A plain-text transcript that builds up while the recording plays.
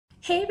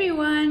Hey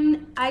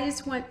everyone, I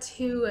just want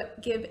to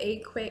give a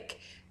quick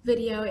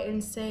video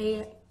and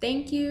say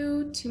thank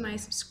you to my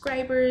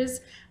subscribers.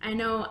 I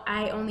know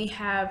I only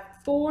have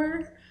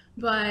 4,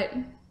 but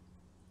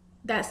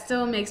that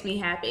still makes me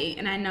happy.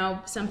 And I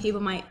know some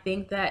people might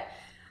think that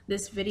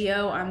this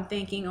video, I'm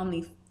thinking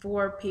only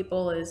 4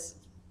 people is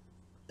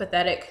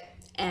pathetic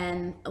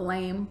and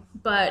lame,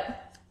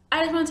 but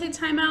I just want to take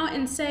time out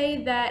and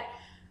say that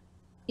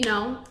you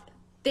know,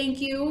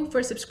 thank you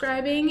for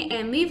subscribing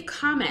and leave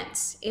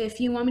comments if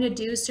you want me to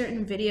do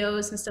certain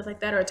videos and stuff like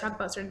that or talk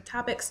about certain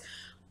topics.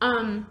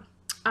 Um,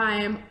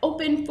 I'm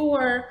open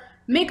for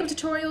makeup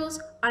tutorials.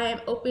 I am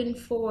open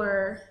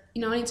for,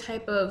 any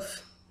type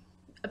of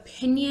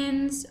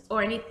opinions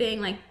or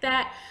anything like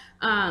that.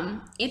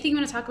 Anything you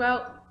want to talk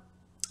about,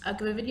 I'll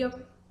give a video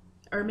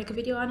or make a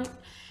video on it.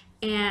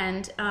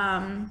 And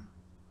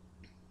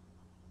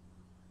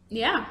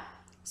yeah.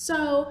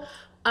 So,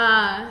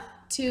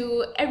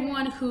 to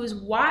everyone who's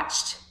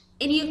watched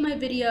any of my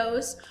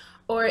videos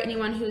or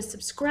anyone who's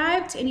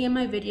subscribed to any of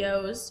my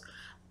videos,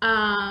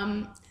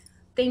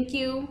 thank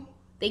you,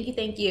 thank you,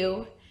 thank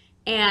you.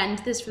 And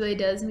this really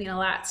does mean a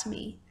lot to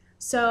me.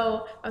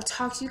 So I'll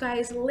talk to you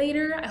guys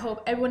later. I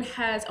hope everyone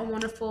has a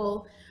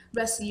wonderful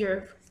rest of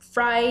your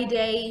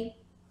Friday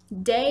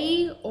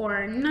day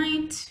or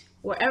night,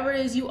 wherever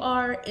it is you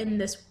are in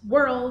this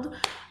world.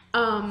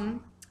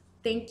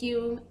 Thank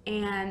you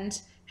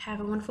and have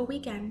a wonderful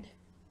weekend.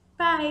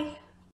 Bye.